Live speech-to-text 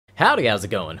Howdy, how's it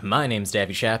going? My name's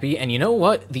Davvy Chappy, and you know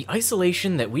what? The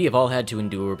isolation that we have all had to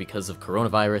endure because of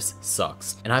coronavirus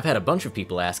sucks. And I've had a bunch of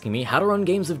people asking me how to run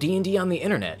games of D&D on the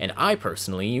internet, and I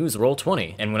personally use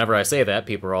Roll20. And whenever I say that,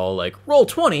 people are all like,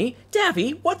 Roll20?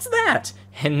 Davvy, what's that?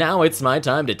 And now it's my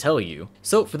time to tell you.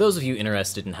 So for those of you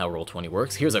interested in how Roll20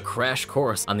 works, here's a crash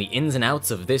course on the ins and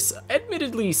outs of this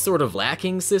admittedly sort of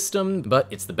lacking system, but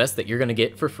it's the best that you're gonna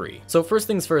get for free. So first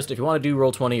things first, if you want to do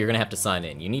Roll20, you're gonna have to sign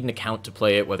in. You need an account to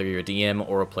play it, whether you're a DM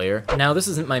or a player. Now this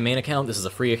isn't my main account, this is a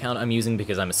free account I'm using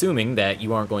because I'm assuming that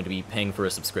you aren't going to be paying for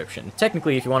a subscription.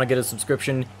 Technically, if you want to get a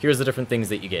subscription, here's the different things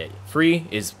that you get. Free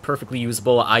is perfectly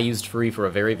usable. I used free for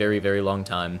a very long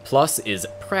time. Plus is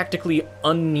practically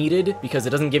unneeded because it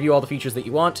doesn't give you all the features that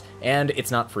you want, and it's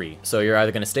not free. So you're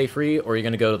either going to stay free or you're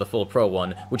going to go to the full pro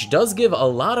one, which does give a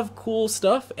lot of cool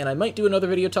stuff, and I might do another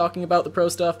video talking about the pro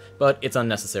stuff, but it's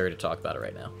unnecessary to talk about it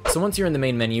right now. So once you're in the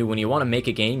main menu, when you want to make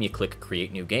a game, you click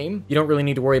Create New Game. You don't really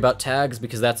need to worry about tags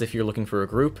because that's if you're looking for a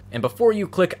group. And before you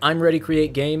click I'm ready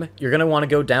create game, you're going to want to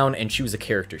go down and choose a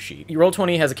character sheet.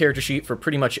 Roll20 has a character sheet for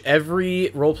pretty much every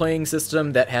role-playing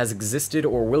system that has existed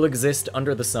or will exist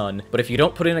under the sun, but if you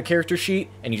don't put in a character sheet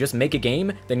and you just make a game,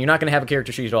 then you're not going to have a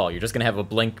character sheet at all. You're just going to have a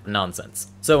blank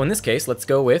nonsense. So in this case, let's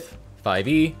go with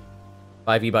 5e.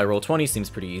 5e by Roll20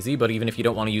 seems pretty easy, but even if you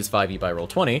don't want to use 5e by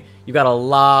Roll20, you've got a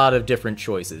lot of different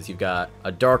choices. You've got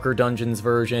a darker dungeons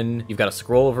version, you've got a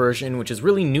scroll version, which is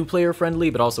really new player friendly,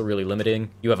 but also really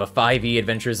limiting. You have a 5e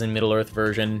Adventures in Middle-earth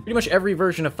version. Pretty much every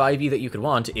version of 5e that you could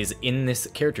want is in this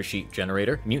character sheet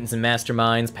generator. Mutants and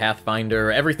Masterminds,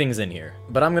 Pathfinder, everything's in here.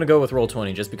 But I'm gonna go with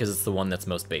Roll20 just because it's the one that's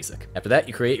most basic. After that,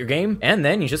 you create your game, and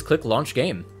then you just click Launch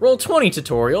Game. Roll20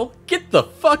 tutorial? Get the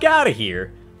fuck out of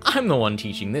here! I'm the one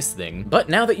teaching this thing. But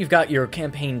now that you've got your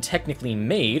campaign technically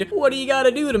made, what do you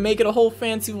gotta do to make it a whole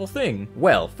fanciful thing?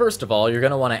 Well, first of all, you're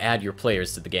gonna wanna add your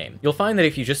players to the game. You'll find that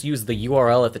if you just use the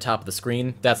URL at the top of the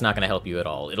screen, that's not gonna help you at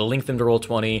all. It'll link them to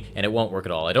Roll20, and it won't work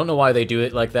at all. I don't know why they do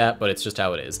it like that, but it's just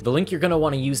how it is. The link you're gonna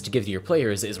wanna use to give to your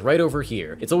players is right over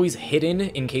here. It's always hidden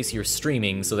in case you're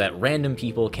streaming so that random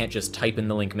people can't just type in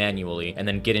the link manually and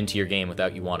then get into your game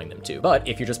without you wanting them to. But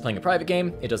if you're just playing a private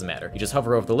game, it doesn't matter. You just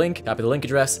hover over the link, copy the link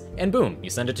address, and boom, you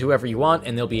send it to whoever you want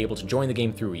and they'll be able to join the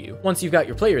game through you. Once you've got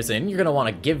your players in, you're gonna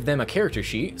wanna give them a character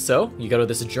sheet, so you go to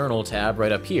this journal tab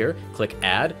right up here, click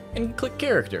add, and click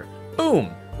character.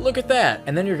 Boom! Look at that!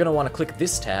 And then you're gonna wanna click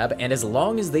this tab, and as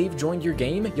long as they've joined your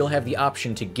game, you'll have the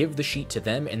option to give the sheet to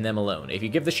them and them alone. If you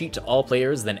give the sheet to all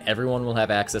players, then everyone will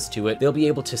have access to it. They'll be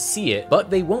able to see it,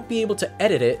 but they won't be able to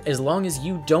edit it as long as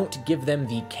you don't give them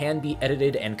the can be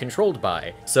edited and controlled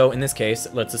by. So in this case,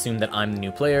 let's assume that I'm the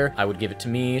new player. I would give it to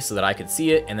me so that I could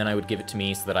see it, and then I would give it to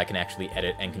me so that I can actually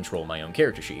edit and control my own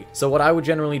character sheet. So what I would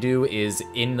generally do is,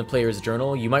 in the player's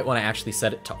journal, you might wanna actually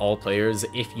set it to all players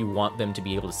if you want them to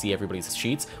be able to see everybody's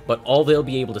sheets, but all they'll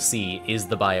be able to see is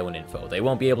the bio and info. They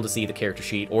won't be able to see the character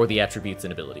sheet or the attributes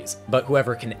and abilities. But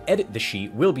whoever can edit the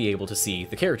sheet will be able to see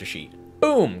the character sheet.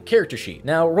 Boom! Character sheet.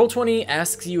 Now, Roll20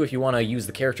 asks you if you want to use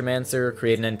the Charactermancer,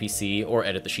 create an NPC, or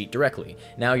edit the sheet directly.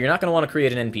 Now, you're not going to want to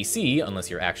create an NPC, unless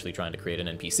you're actually trying to create an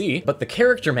NPC, but the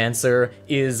Charactermancer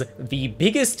is the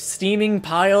biggest steaming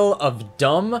pile of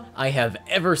dumb I have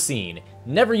ever seen.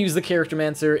 Never use the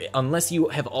Charactermancer unless you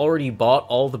have already bought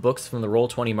all the books from the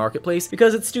Roll20 marketplace,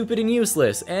 because it's stupid and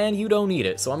useless, and you don't need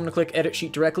it. So I'm gonna click Edit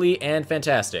Sheet directly, and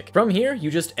fantastic. From here, you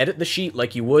just edit the sheet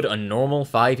like you would a normal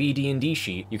 5e D&D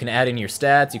sheet. You can add in your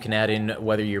stats, you can add in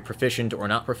whether you're proficient or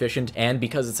not proficient, and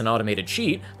because it's an automated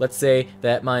sheet, let's say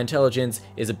that my intelligence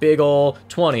is a big ol'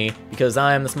 20, because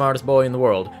I am the smartest boy in the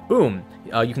world. Boom!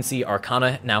 You can see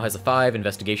Arcana now has a 5,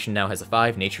 Investigation now has a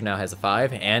 5, Nature now has a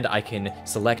 5, and I can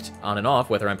select on and off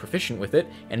whether I'm proficient with it,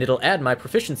 and it'll add my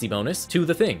proficiency bonus to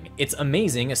the thing. It's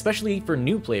amazing, especially for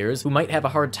new players who might have a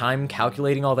hard time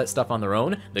calculating all that stuff on their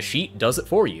own. The sheet does it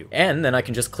for you. And then I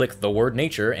can just click the word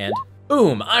Nature and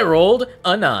boom, I rolled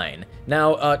a 9.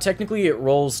 Now, technically it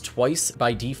rolls twice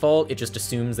by default. It just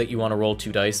assumes that you want to roll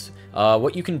 2 dice.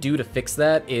 What you can do to fix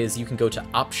that is you can go to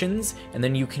Options, and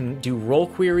then you can do Roll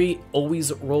Query,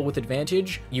 Always Roll with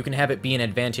Advantage. You can have it be an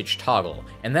advantage toggle,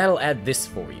 and that'll add this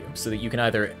for you, so that you can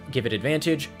either give it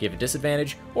advantage, give it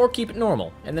disadvantage, or keep it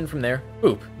normal. And then from there,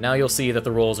 boop. Now you'll see that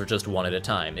the rolls are just one at a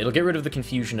time. It'll get rid of the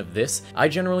confusion of this. I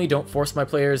generally don't force my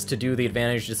players to do the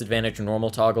advantage, disadvantage, or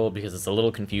normal toggle because it's a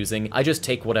little confusing. I just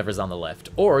take whatever's on the left,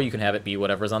 or you can have it be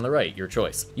whatever's on the right, your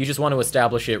choice. You just want to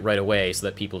establish it right away so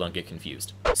that people don't get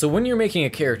confused. So when you're making a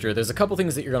character, there's a couple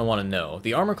things that you're going to want to know.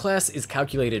 The armor class is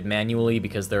calculated manually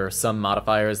because there are some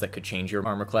modifiers that could change your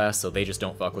armor class, so they just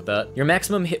don't fuck with that. Your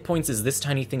maximum hit points is this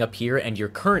tiny thing up here, and your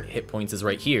current hit points is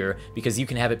right here, because you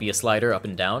can have it be a slider up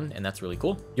and down, and that's really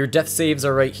cool. Your death saves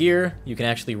are right here. You can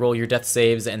actually roll your death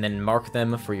saves and then mark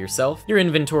them for yourself. Your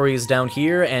inventory is down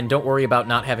here, and don't worry about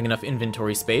not having enough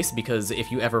inventory space, because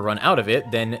if you ever run out of it,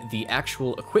 then the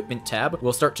actual equipment tab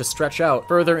will start to stretch out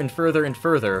further and further and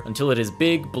further until it is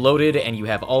big, bloated, and you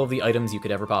have all of the items you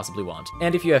could ever possibly want.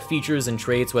 And if you have features and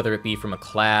traits, whether it be from a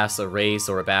class, a race,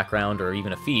 or a background, or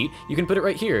even a feat, you can put it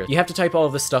right here. You have to type all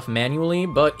of this stuff manually,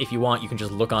 but if you want, you can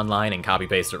just look online and copy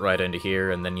paste it right into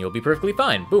here, and then you'll be perfectly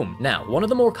fine. Boom. Now, one of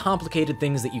the more complicated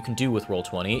things that you can do with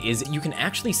Roll20 is you can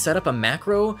actually set up a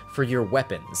macro for your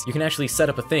weapons. You can actually set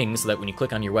up a thing so that when you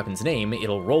click on your weapon's name,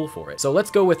 it'll roll for it. So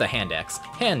let's go with a hand axe.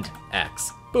 Hand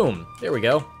axe. Boom, there we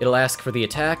go. It'll ask for the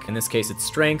attack, in this case it's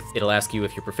strength. It'll ask you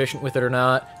if you're proficient with it or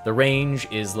not. The range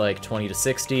is like 20 to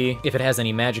 60. If it has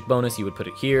any magic bonus, you would put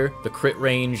it here. The crit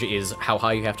range is how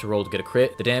high you have to roll to get a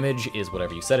crit. The damage is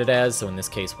whatever you set it as, so in this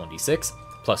case 1d6.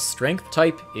 Plus strength.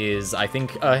 Type is, I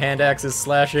think, a hand axe is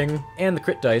slashing, and the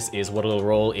crit dice is what it'll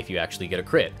roll if you actually get a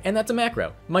crit. And that's a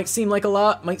macro. Might seem like a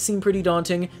lot, might seem pretty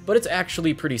daunting, but it's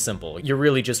actually pretty simple. You're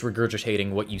really just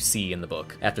regurgitating what you see in the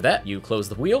book. After that, you close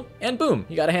the wheel, and boom,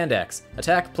 you got a hand axe.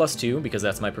 Attack +2, because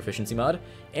that's my proficiency mod,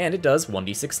 and it does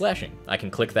 1d6 slashing. I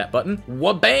can click that button,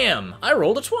 wha-bam! I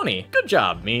rolled a 20. Good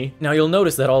job, me. Now you'll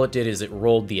notice that all it did is it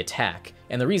rolled the attack.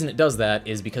 And the reason it does that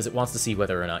is because it wants to see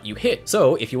whether or not you hit.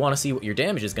 So if you want to see what your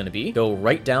damage is going to be, go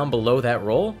right down below that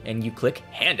roll and you click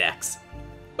hand axe.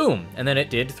 Boom, and then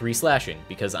it did 3 slashing,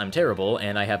 because I'm terrible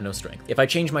and I have no strength. If I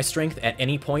change my strength at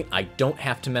any point, I don't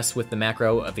have to mess with the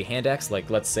macro of the hand axe. Like,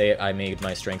 let's say I made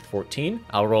my strength 14,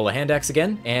 I'll roll a hand axe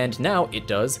again, and now it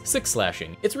does 6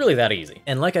 slashing. It's really that easy.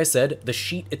 And like I said, the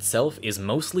sheet itself is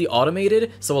mostly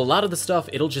automated, so a lot of the stuff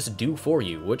it'll just do for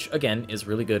you, which again is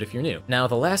really good if you're new. Now,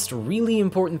 the last really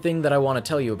important thing that I want to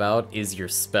tell you about is your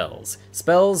spells.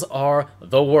 Spells are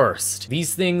the worst.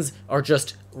 These things are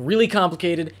just really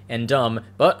complicated and dumb,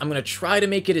 but I'm gonna try to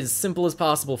make it as simple as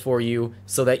possible for you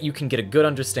so that you can get a good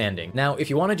understanding. Now, if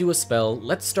you want to do a spell,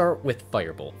 let's start with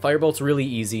Firebolt. Firebolt's really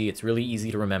easy, it's really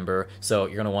easy to remember, so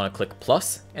you're gonna want to click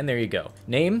plus, and there you go.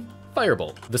 Name,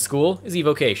 Firebolt. The school is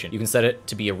Evocation. You can set it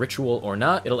to be a ritual or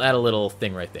not. It'll add a little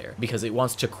thing right there because it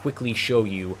wants to quickly show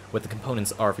you what the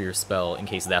components are for your spell in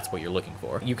case that's what you're looking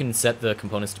for. You can set the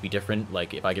components to be different,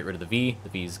 like if I get rid of the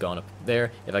V's gone up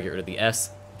there. If I get rid of the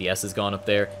S is gone up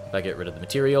there. If I get rid of the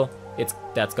material,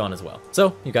 that's gone as well.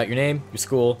 So you got your name, your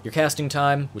school, your casting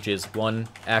time, which is 1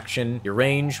 action, your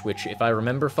range, which if I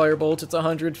remember Firebolt, it's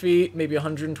 100 feet, maybe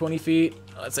 120 feet.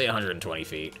 Let's say 120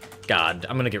 feet. God,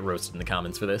 I'm gonna get roasted in the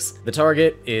comments for this. The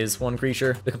target is 1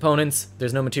 creature. The components,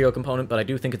 there's no material component, but I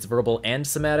do think it's verbal and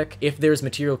somatic. If there's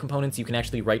material components, you can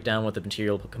actually write down what the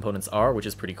material components are, which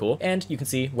is pretty cool. And you can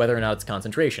see whether or not it's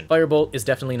concentration. Firebolt is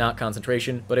definitely not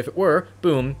concentration, but if it were,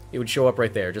 boom, it would show up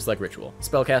right there, just like ritual.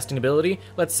 Spellcasting ability,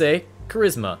 let's say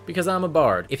charisma, because I'm a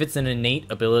bard. If it's an innate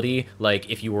ability, like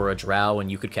if you were a drow and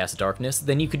you could cast darkness,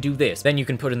 then you could do this. Then you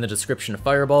can put in the description of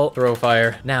Firebolt, throw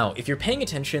fire. Now, if you're paying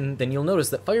attention, then you'll notice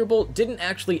that Firebolt didn't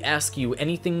actually ask you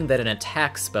anything that an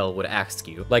attack spell would ask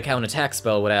you. Like how an attack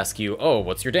spell would ask you, oh,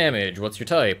 what's your damage? What's your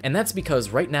type? And that's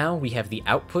because right now we have the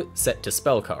output set to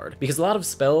spell card. Because a lot of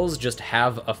spells just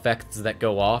have effects that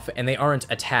go off and they aren't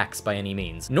attacks by any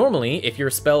means. Normally, if your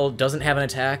spell doesn't have an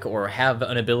attack or have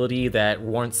an ability that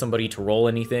warrants somebody to roll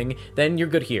anything, then you're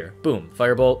good here. Boom,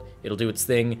 Firebolt, it'll do its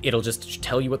thing, it'll just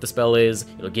tell you what the spell is,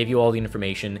 it'll give you all the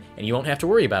information, and you won't have to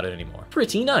worry about it anymore.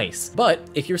 Pretty nice. But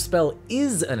if your spell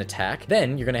is an attack,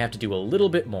 then you're gonna have to do a little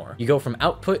bit more. You go from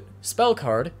output spell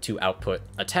card to output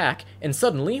attack, and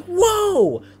suddenly,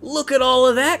 whoa! Look at all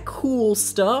of that cool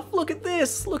stuff! Look at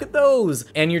this! Look at those!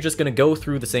 And you're just gonna go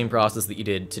through the same process that you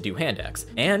did to do hand axe.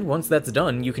 And once that's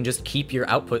done, you can just keep your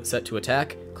output set to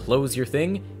attack, close your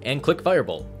thing, and click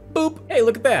Firebolt. Boop! Hey,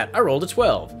 look at that! I rolled a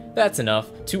 12. That's enough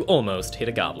to almost hit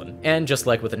a goblin. And just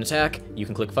like with an attack, you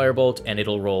can click Firebolt and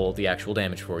it'll roll the actual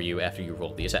damage for you after you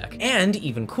roll the attack. And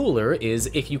even cooler is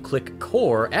if you click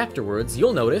Core afterwards,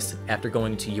 you'll notice, after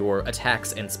going to your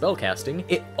attacks and spellcasting,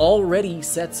 it already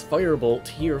sets Firebolt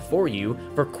here for you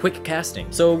for quick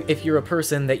casting. So if you're a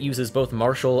person that uses both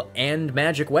martial and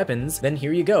magic weapons, then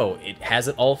here you go. It has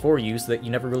it all for you so that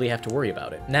you never really have to worry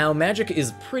about it. Now, magic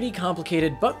is pretty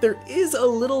complicated, but there is a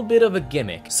little bit of a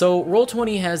gimmick. So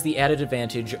Roll20 has has the added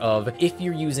advantage of, if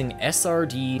you're using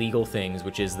SRD legal things,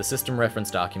 which is the system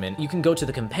reference document, you can go to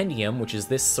the compendium, which is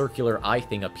this circular eye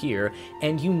thing up here,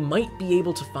 and you might be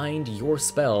able to find your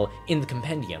spell in the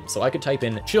compendium. So I could type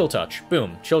in Chill Touch.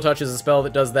 Boom. Chill Touch is a spell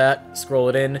that does that. Scroll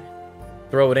it in.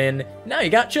 Throw it in, now you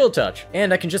got Chill Touch.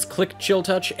 And I can just click Chill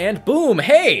Touch and boom,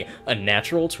 hey, a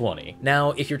natural 20.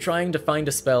 Now, if you're trying to find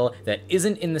a spell that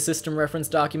isn't in the system reference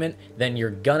document, then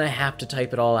you're gonna have to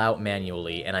type it all out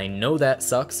manually, and I know that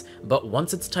sucks, but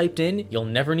once it's typed in, you'll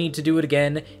never need to do it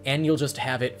again, and you'll just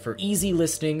have it for easy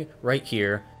listening right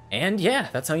here. And yeah,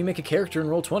 that's how you make a character in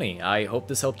Roll20. I hope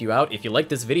this helped you out. If you like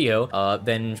this video,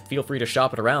 then feel free to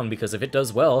shop it around, because if it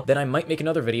does well, then I might make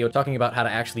another video talking about how to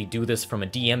actually do this from a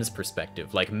DM's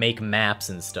perspective, like make maps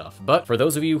and stuff. But for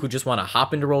those of you who just want to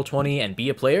hop into Roll20 and be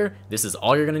a player, this is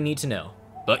all you're gonna need to know.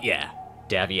 But yeah,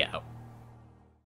 Davvy out.